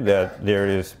tell you that there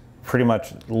is pretty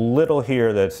much little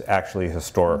here that's actually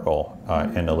historical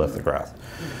in the lithograph.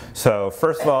 So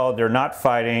first of all, they're not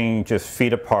fighting just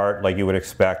feet apart like you would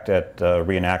expect at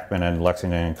reenactment in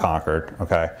Lexington and Concord,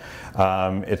 okay?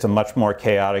 It's a much more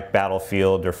chaotic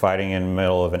battlefield. They're fighting in the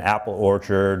middle of an apple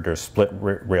orchard. There's split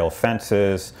rail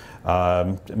fences.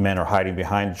 Men are hiding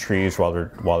behind the trees while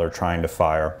they're trying to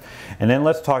fire. And then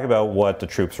let's talk about what the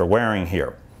troops are wearing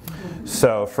here.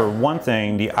 So for one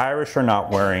thing, the Irish are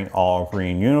not wearing all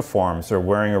green uniforms. They're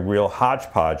wearing a real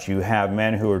hodgepodge. You have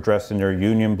men who are dressed in their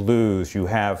Union blues. You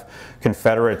have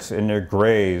Confederates in their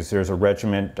grays. There's a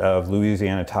regiment of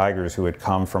Louisiana Tigers who had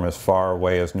come from as far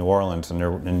away as New Orleans,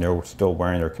 and they're still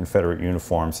wearing their Confederate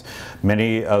uniforms.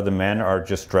 Many of the men are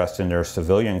just dressed in their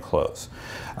civilian clothes.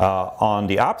 On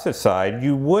the opposite side,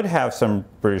 you would have some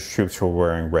British troops who are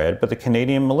wearing red, but the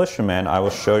Canadian militiamen, I will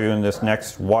show you in this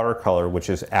next watercolor, which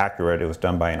is accurate. It was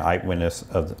done by an eyewitness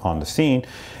on the scene,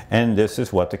 and this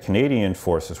is what the Canadian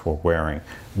forces were wearing.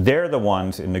 They're the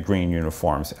ones in the green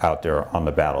uniforms out there on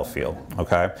the battlefield,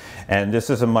 okay? And this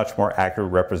is a much more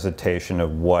accurate representation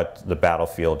of what the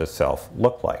battlefield itself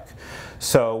looked like.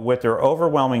 So with their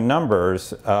overwhelming numbers,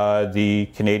 the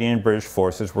Canadian and British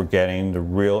forces were getting the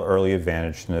real early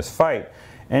advantage in this fight.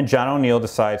 And John O'Neill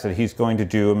decides that he's going to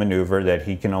do a maneuver that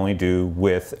he can only do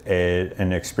with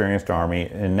an experienced army,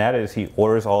 and that is he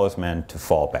orders all his men to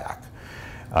fall back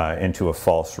into a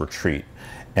false retreat.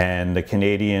 And the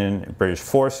Canadian and British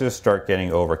forces start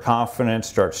getting overconfident,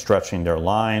 start stretching their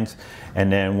lines,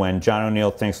 and then when John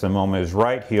O'Neill thinks the moment is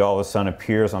right, he all of a sudden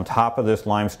appears on top of this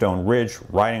limestone ridge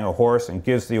riding a horse and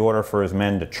gives the order for his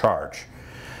men to charge.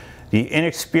 The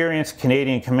inexperienced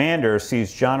Canadian commander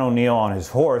sees John O'Neill on his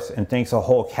horse and thinks a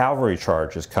whole cavalry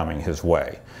charge is coming his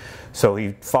way. So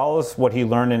he follows what he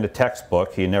learned in the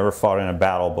textbook. He had never fought in a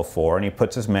battle before, and he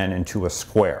puts his men into a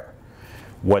square.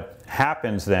 What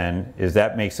happens then is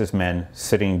that makes his men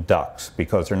sitting ducks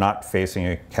because they're not facing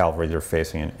a cavalry, they're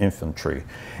facing an infantry.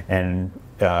 And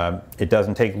it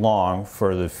doesn't take long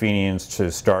for the Fenians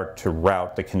to start to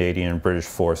rout the Canadian and British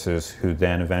forces, who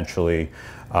then eventually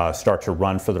start to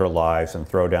run for their lives and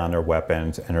throw down their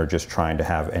weapons and are just trying to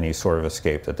have any sort of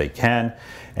escape that they can.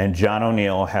 And John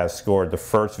O'Neill has scored the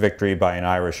first victory by an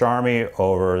Irish army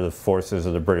over the forces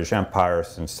of the British Empire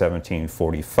since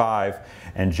 1745.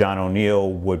 And John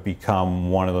O'Neill would become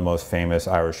one of the most famous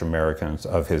Irish Americans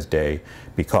of his day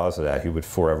because of that. He would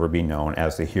forever be known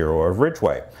as the hero of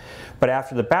Ridgeway. But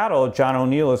after the battle, John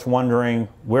O'Neill is wondering,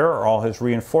 where are all his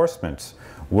reinforcements?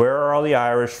 Where are all the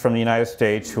Irish from the United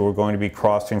States who were going to be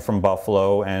crossing from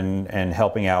Buffalo and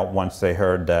helping out once they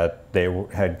heard that they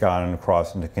had gone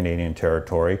across into Canadian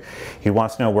territory? He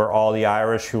wants to know where all the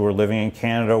Irish who were living in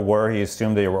Canada were. He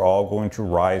assumed they were all going to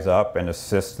rise up and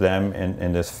assist them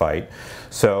in this fight.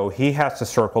 So he has to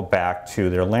circle back to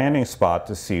their landing spot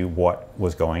to see what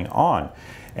was going on.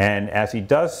 And as he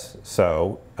does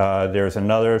so, there's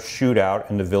another shootout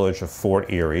in the village of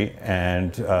Fort Erie,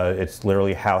 and it's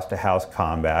literally house-to-house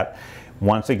combat.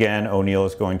 Once again, O'Neill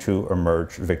is going to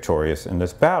emerge victorious in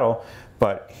this battle,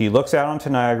 but he looks out onto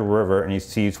Niagara River and he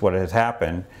sees what has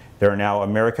happened. There are now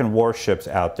American warships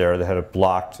out there that have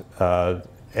blocked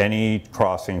any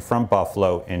crossing from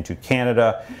Buffalo into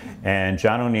Canada, and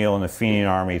John O'Neill and the Fenian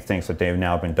Army thinks that they've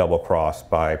now been double-crossed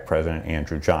by President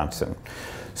Andrew Johnson.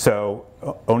 So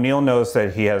O'Neill knows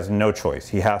that he has no choice.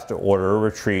 He has to order a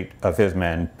retreat of his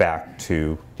men back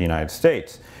to the United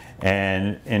States.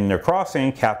 And in their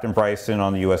crossing, Captain Bryson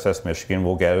on the USS Michigan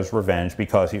will get his revenge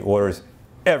because he orders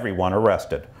everyone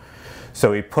arrested.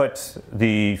 So he puts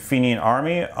the Fenian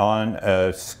Army on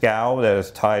a scow that is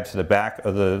tied to the back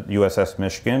of the USS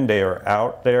Michigan. They are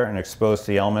out there and exposed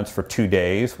to the elements for 2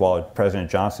 days while President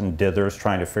Johnson dithers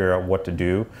trying to figure out what to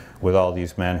do with all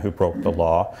these men who broke the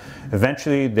law.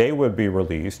 Eventually they would be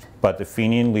released, but the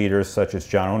Fenian leaders such as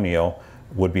John O'Neill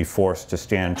would be forced to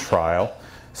stand trial.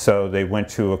 So they went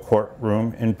to a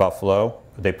courtroom in Buffalo,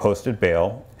 they posted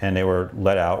bail, and they were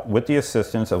let out with the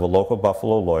assistance of a local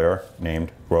Buffalo lawyer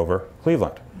named Grover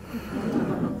Cleveland,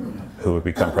 who would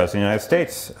become President of the United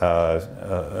States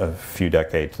a few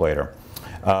decades later.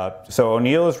 So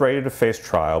O'Neill is ready to face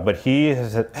trial, but he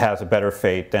has a better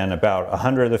fate than about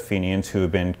 100 of the Fenians who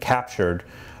have been captured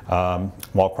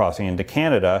while crossing into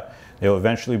Canada. They will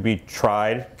eventually be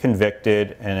tried,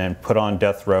 convicted, and then put on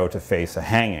death row to face a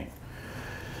hanging.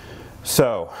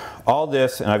 So all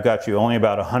this, and I've got you only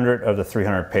about 100 of the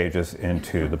 300 pages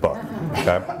into the book.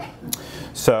 Okay?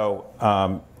 So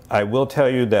I will tell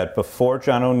you that before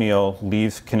John O'Neill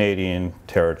leaves Canadian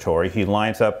territory, he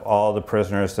lines up all the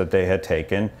prisoners that they had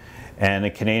taken, and the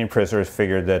Canadian prisoners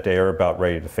figured that they are about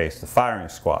ready to face the firing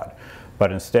squad.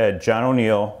 But instead, John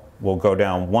O'Neill will go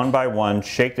down one by one,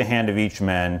 shake the hand of each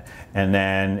man, and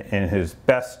then in his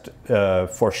best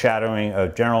foreshadowing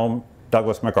of General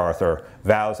Douglas MacArthur,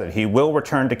 vows that he will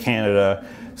return to Canada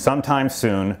sometime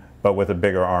soon, but with a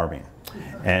bigger army.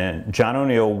 And John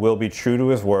O'Neill will be true to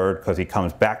his word because he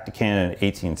comes back to Canada in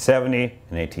 1870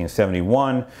 and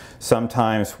 1871,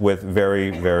 sometimes with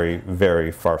very, very,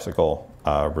 very farcical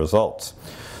results.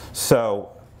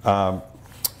 So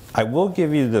I will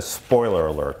give you the spoiler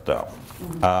alert though.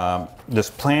 This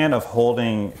plan of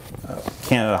holding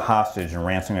Canada hostage and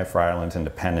ransoming it for Ireland's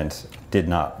independence did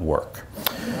not work.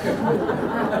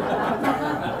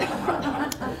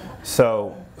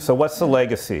 So what's the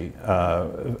legacy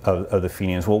of the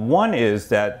Fenians? Well, one is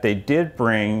that they did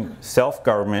bring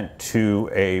self-government to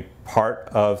a part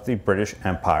of the British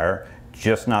Empire,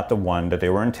 just not the one that they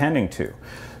were intending to.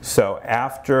 So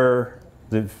after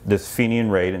this Fenian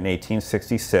raid in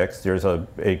 1866,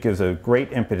 it gives a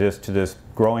great impetus to this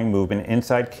growing movement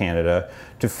inside Canada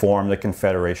to form the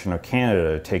Confederation of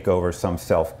Canada, to take over some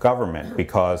self-government,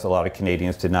 because a lot of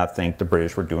Canadians did not think the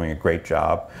British were doing a great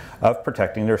job of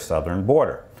protecting their southern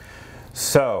border.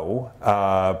 So,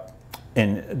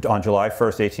 on July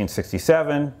 1st,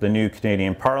 1867, the new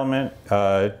Canadian Parliament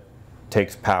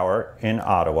takes power in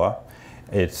Ottawa.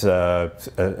 It's a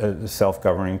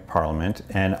self-governing parliament,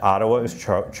 and Ottawa is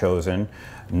chosen,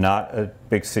 not a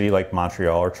big city like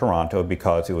Montreal or Toronto,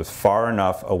 because it was far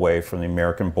enough away from the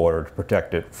American border to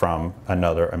protect it from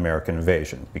another American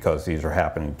invasion, because these are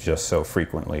happening just so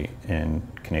frequently in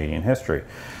Canadian history.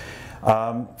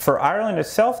 For Ireland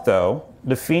itself, though,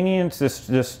 the Fenians,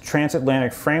 this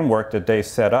transatlantic framework that they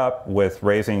set up with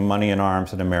raising money and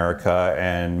arms in America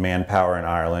and manpower in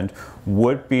Ireland,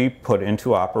 would be put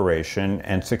into operation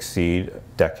and succeed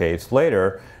decades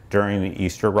later during the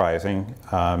Easter Rising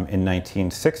in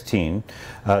 1916.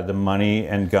 The money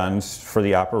and guns for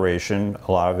the operation,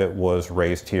 a lot of it was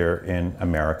raised here in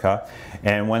America.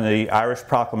 And when the Irish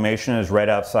Proclamation is read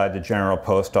outside the General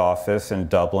Post Office in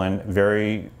Dublin,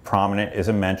 very prominent is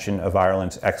a mention of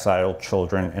Ireland's exiled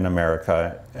children in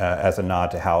America as a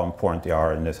nod to how important they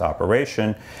are in this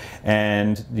operation.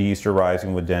 And the Easter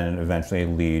Rising would then eventually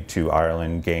lead to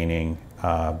Ireland gaining,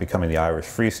 becoming the Irish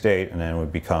Free State, and then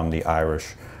would become the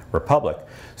Irish Republic.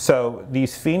 So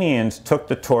these Fenians took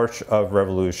the torch of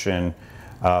revolution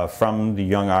from the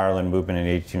Young Ireland movement in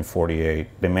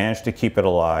 1848. They managed to keep it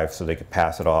alive so they could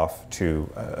pass it off to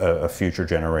a future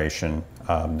generation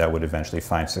that would eventually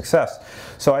find success.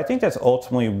 So I think that's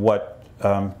ultimately what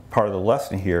part of the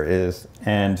lesson here is.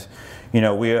 And you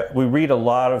know, we read a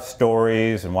lot of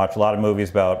stories and watch a lot of movies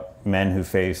about men who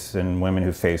face and women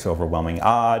who face overwhelming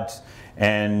odds.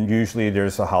 And usually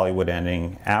there's a Hollywood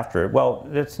ending after it. Well,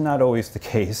 that's not always the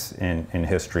case in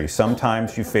history.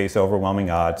 Sometimes you face overwhelming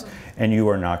odds and you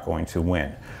are not going to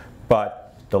win.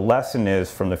 But the lesson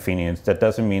is from the Fenians, that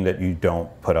doesn't mean that you don't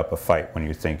put up a fight when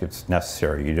you think it's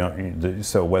necessary.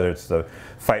 So whether it's the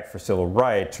fight for civil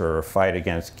rights or a fight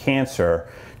against cancer,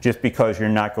 just because you're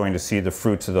not going to see the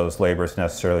fruits of those labors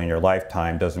necessarily in your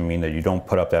lifetime doesn't mean that you don't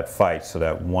put up that fight so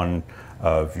that one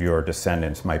of your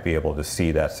descendants might be able to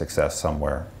see that success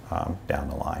somewhere down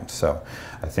the line. So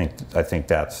I think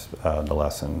that's the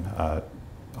lesson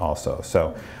also.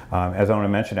 So as I want to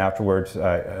mention afterwards,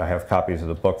 I have copies of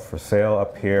the book for sale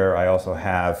up here. I also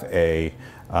have a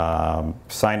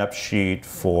sign-up sheet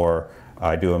for,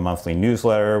 I do a monthly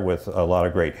newsletter with a lot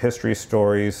of great history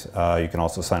stories. You can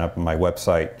also sign up on my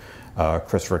website,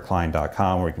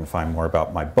 ChristopherKlein.com, where you can find more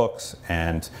about my books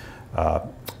and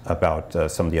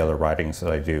about some of the other writings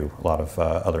that I do, a lot of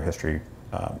other history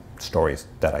stories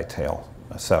that I tell.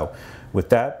 So with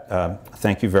that,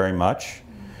 thank you very much.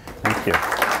 Thank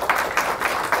you.